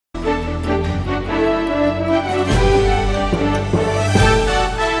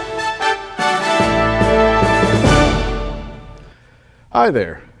Hi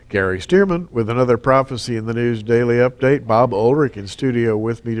there, Gary Stearman with another Prophecy in the News Daily Update. Bob Ulrich in studio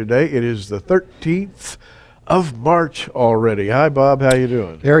with me today. It is the 13th of March already. Hi, Bob. How you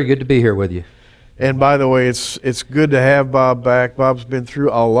doing? Very good to be here with you. And by the way, it's good to have Bob back. Bob's been through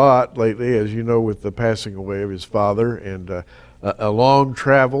a lot lately, as you know, with the passing away of his father, and a long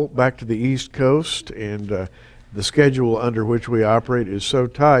travel back to the East Coast, and the schedule under which we operate is so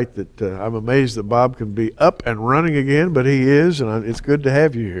tight that I'm amazed that Bob can be up and running again, but he is, and it's good to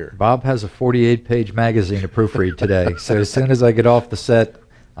have you here. Bob has a 48-page magazine to proofread today, so as soon as I get off the set,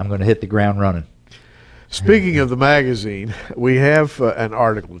 I'm going to hit the ground running. Speaking of the magazine, we have an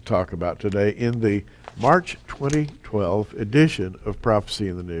article to talk about today in the March 2012 edition of Prophecy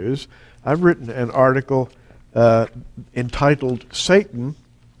in the News. I've written an article entitled, Satan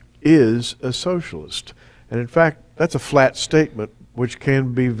is a Socialist. And in fact, that's a flat statement which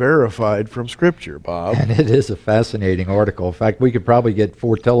can be verified from Scripture, Bob. And it is a fascinating article. In fact, we could probably get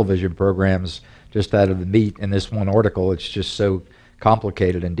 4 television programs just out of the meat in this one article. It's just so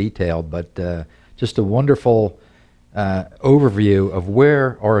complicated and detailed, but just a wonderful overview of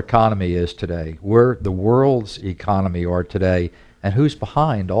where our economy is today, where the world's economy are today, and who's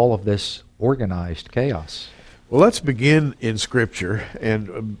behind all of this organized chaos. Well, let's begin in Scripture,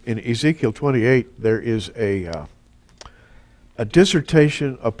 and in Ezekiel 28 there is a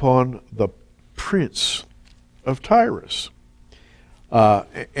dissertation upon the prince of Tyrus.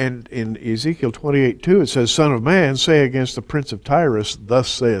 And in Ezekiel 28:2 it says, Son of man, say against the prince of Tyrus, Thus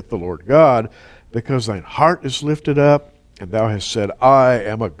saith the Lord God, because thine heart is lifted up, and thou hast said, I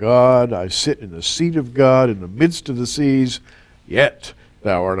am a God, I sit in the seat of God in the midst of the seas, yet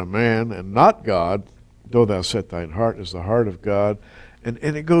thou art a man and not God, though thou set thine heart as the heart of God. And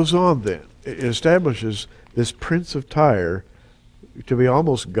it goes on then. It establishes this prince of Tyre to be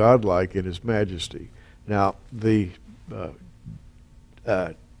almost godlike in his majesty. Now, the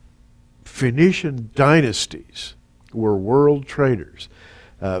Phoenician dynasties were world traders.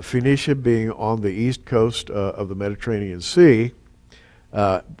 Phoenicia being on the east coast of the Mediterranean Sea,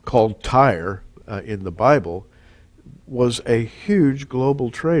 called Tyre in the Bible, was a huge global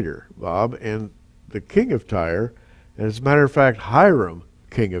trader, Bob, and the king of Tyre, and as a matter of fact, Hiram,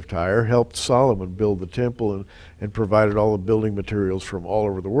 king of Tyre, helped Solomon build the temple and provided all the building materials from all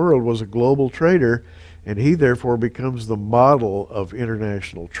over the world, was a global trader, and he therefore becomes the model of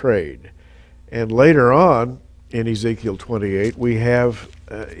international trade. And later on, in Ezekiel 28, we have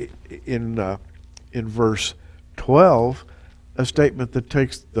in verse 12 a statement that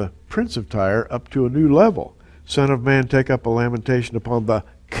takes the prince of Tyre up to a new level. Son of man, take up a lamentation upon the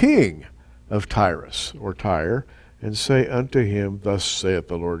king of Tyrus, or Tyre, and say unto him, Thus saith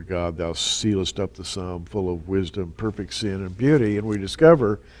the Lord God, thou sealest up the sum, full of wisdom, perfect sin, and beauty. And we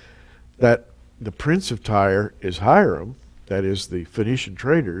discover that the prince of Tyre is Hiram, that is the Phoenician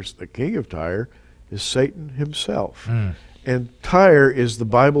traders. The king of Tyre is Satan himself. And Tyre is the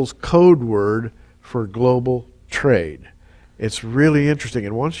Bible's code word for global trade. It's really interesting,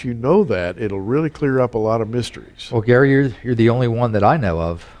 and once you know that, it'll really clear up a lot of mysteries. Well, Gary, you're the only one that I know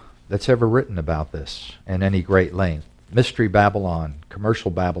of that's ever written about this in any great length. Mystery Babylon,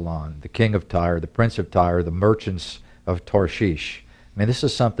 commercial Babylon, the king of Tyre, the prince of Tyre, the merchants of Tarshish. I mean, this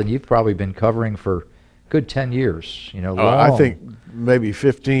is something you've probably been covering for a good 10 years. You know, I think maybe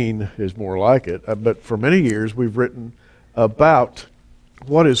 15 is more like it. But for many years, we've written about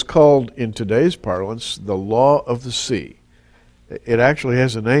what is called in today's parlance the law of the sea. It actually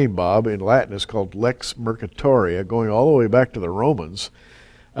has a name, Bob. In Latin, it's called lex mercatoria, going all the way back to the Romans.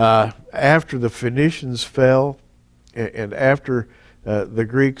 After the Phoenicians fell, and after the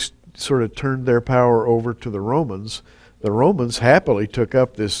Greeks sort of turned their power over to the Romans happily took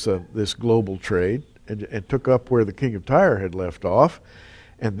up this global trade and took up where the king of Tyre had left off,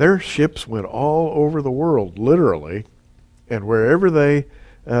 and their ships went all over the world, literally, and wherever they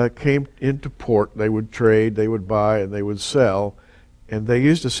came into port, they would trade, they would buy, and they would sell, and they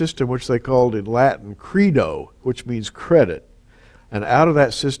used a system which they called in Latin credo, which means credit. And out of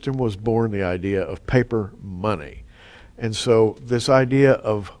that system was born the idea of paper money. And so this idea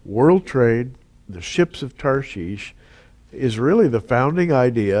of world trade, the ships of Tarshish, is really the founding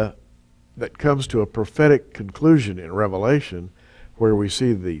idea that comes to a prophetic conclusion in Revelation, where we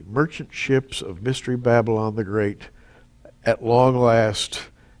see the merchant ships of Mystery Babylon the Great at long last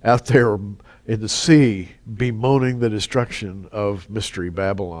out there in the sea bemoaning the destruction of Mystery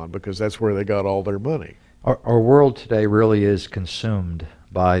Babylon, because that's where they got all their money. Our world today really is consumed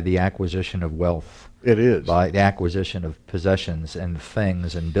by the acquisition of wealth. It is. By the acquisition of possessions and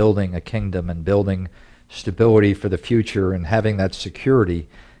things, and building a kingdom and building stability for the future and having that security.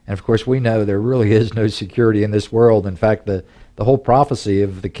 And of course, we know there really is no security in this world. In fact, the whole prophecy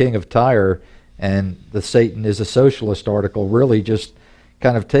of the king of Tyre and the Satan is a socialist article really just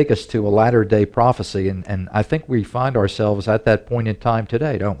kind of take us to a latter-day prophecy. And I think we find ourselves at that point in time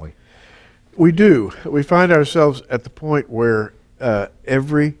today, don't we? We do. We find ourselves at the point where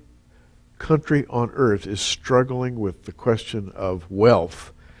every country on earth is struggling with the question of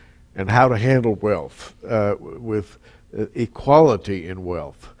wealth and how to handle wealth, with equality in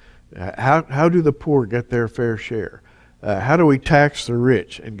wealth. How do the poor get their fair share? How do we tax the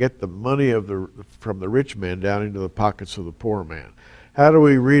rich and get the money from the rich man down into the pockets of the poor man? How do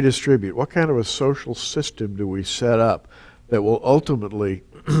we redistribute? What kind of a social system do we set up that will ultimately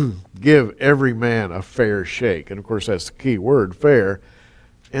give every man a fair shake? And of course, that's the key word, fair.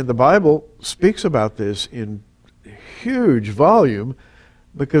 And the Bible speaks about this in huge volume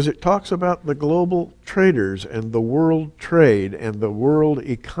because it talks about the global traders and the world trade and the world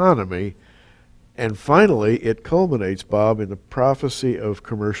economy. And finally, it culminates, Bob, in the prophecy of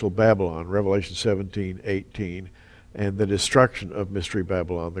commercial Babylon, Revelation 17:18, and the destruction of Mystery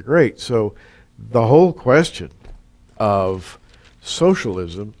Babylon the Great. So the whole question of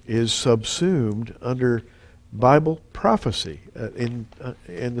socialism is subsumed under Bible prophecy. And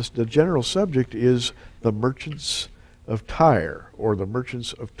the general subject is the merchants of Tyre, or the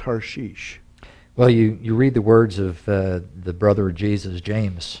merchants of Tarshish. Well, you read the words of the brother of Jesus,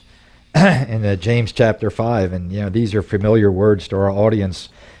 James, in James chapter 5, and these are familiar words to our audience.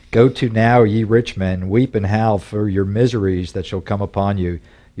 Go to now, ye rich men, weep and howl for your miseries that shall come upon you.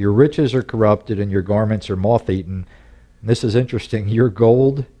 Your riches are corrupted, and your garments are moth-eaten. And this is interesting. Your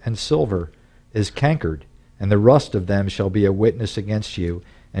gold and silver is cankered, and the rust of them shall be a witness against you,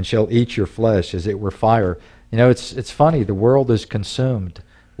 and shall eat your flesh as it were fire. It's funny. The world is consumed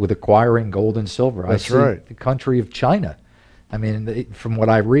with acquiring gold and silver. That's right. The country of China. I mean, from what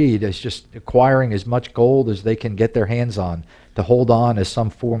I read, it's just acquiring as much gold as they can get their hands on to hold on as some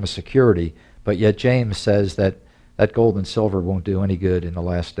form of security. But yet James says that gold and silver won't do any good in the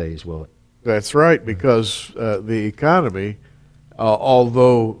last days, will it? That's right, because the economy,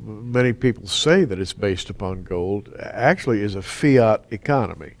 although many people say that it's based upon gold, actually is a fiat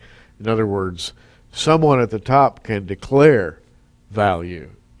economy. In other words, someone at the top can declare value,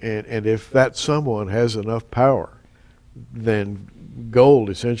 and if that someone has enough power, then gold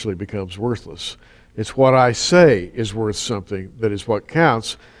essentially becomes worthless. It's what I say is worth something that is what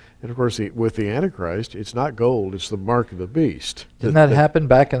counts. And of course, with the Antichrist, it's not gold, it's the mark of the beast. Didn't that happen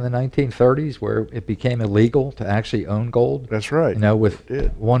back in the 1930s where it became illegal to actually own gold? That's right.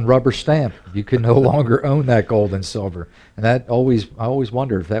 With one rubber stamp, you could no longer own that gold and silver. And I always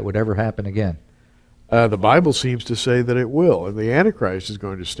wondered if that would ever happen again. The Bible seems to say that it will, and the Antichrist is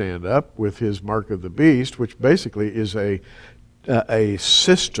going to stand up with his mark of the beast, which basically is a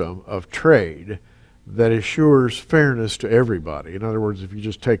system of trade that assures fairness to everybody. In other words, if you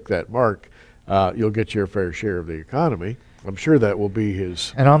just take that mark, you'll get your fair share of the economy. I'm sure that will be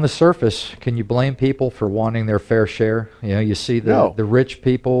his. And on the surface, can you blame people for wanting their fair share? You see the rich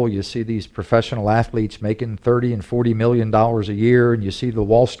people, you see these professional athletes making $30 and $40 million a year, and you see the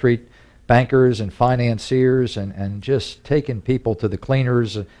Wall Street bankers and financiers and just taking people to the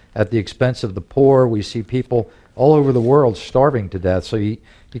cleaners at the expense of the poor. We see people all over the world starving to death. So you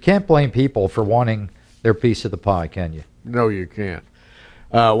can't blame people for wanting their piece of the pie, can you? No, you can't.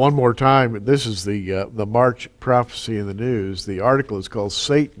 One more time, this is the March prophecy in the news. The article is called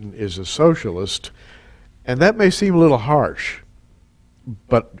 "Satan is a Socialist," and that may seem a little harsh,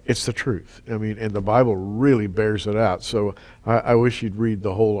 but it's the truth. I mean, and the Bible really bears it out. So I wish you'd read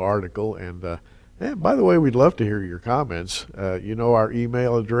the whole article. And by the way, we'd love to hear your comments. You know our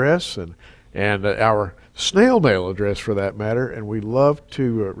email address and our snail mail address for that matter, and we love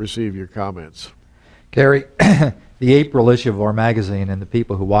to receive your comments. Gary, the April issue of our magazine and the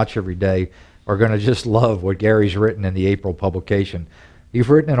people who watch every day are going to just love what Gary's written in the April publication. You've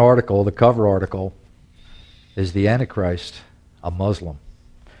written an article, the cover article, is "The Antichrist a Muslim?"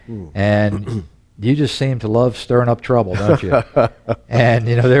 And you just seem to love stirring up trouble, don't you? And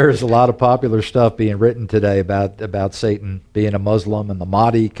there's a lot of popular stuff being written today about Satan being a Muslim and the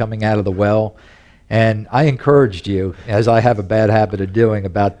Mahdi coming out of the well. And I encouraged you, as I have a bad habit of doing,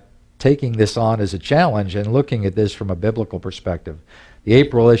 about taking this on as a challenge and looking at this from a biblical perspective. The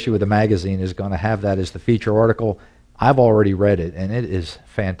April issue of the magazine is going to have that as the feature article. I've already read it, and it is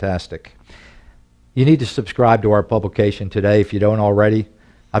fantastic. You need to subscribe to our publication today if you don't already.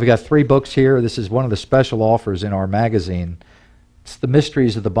 I've got 3 books here. This is one of the special offers in our magazine. It's the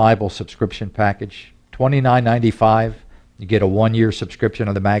Mysteries of the Bible subscription package. $29.95. You get a 1-year subscription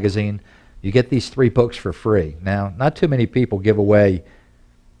of the magazine. You get these 3 books for free. Now, not too many people give away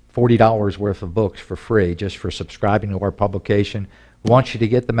 $40 worth of books for free just for subscribing to our publication. We want you to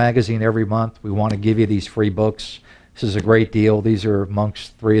get the magazine every month. We want to give you these free books. This is a great deal. These are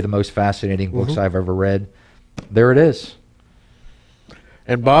amongst 3 of the most fascinating books I've ever read. There it is.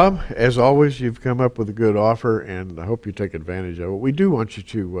 And Bob, as always, you've come up with a good offer, and I hope you take advantage of it. We do want you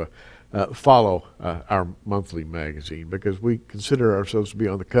to follow our monthly magazine, because we consider ourselves to be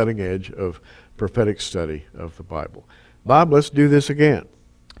on the cutting edge of prophetic study of the Bible. Bob, let's do this again.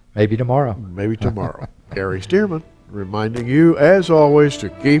 Maybe tomorrow. Maybe tomorrow. Gary Stearman reminding you, as always, to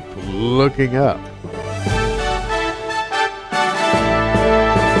keep looking up.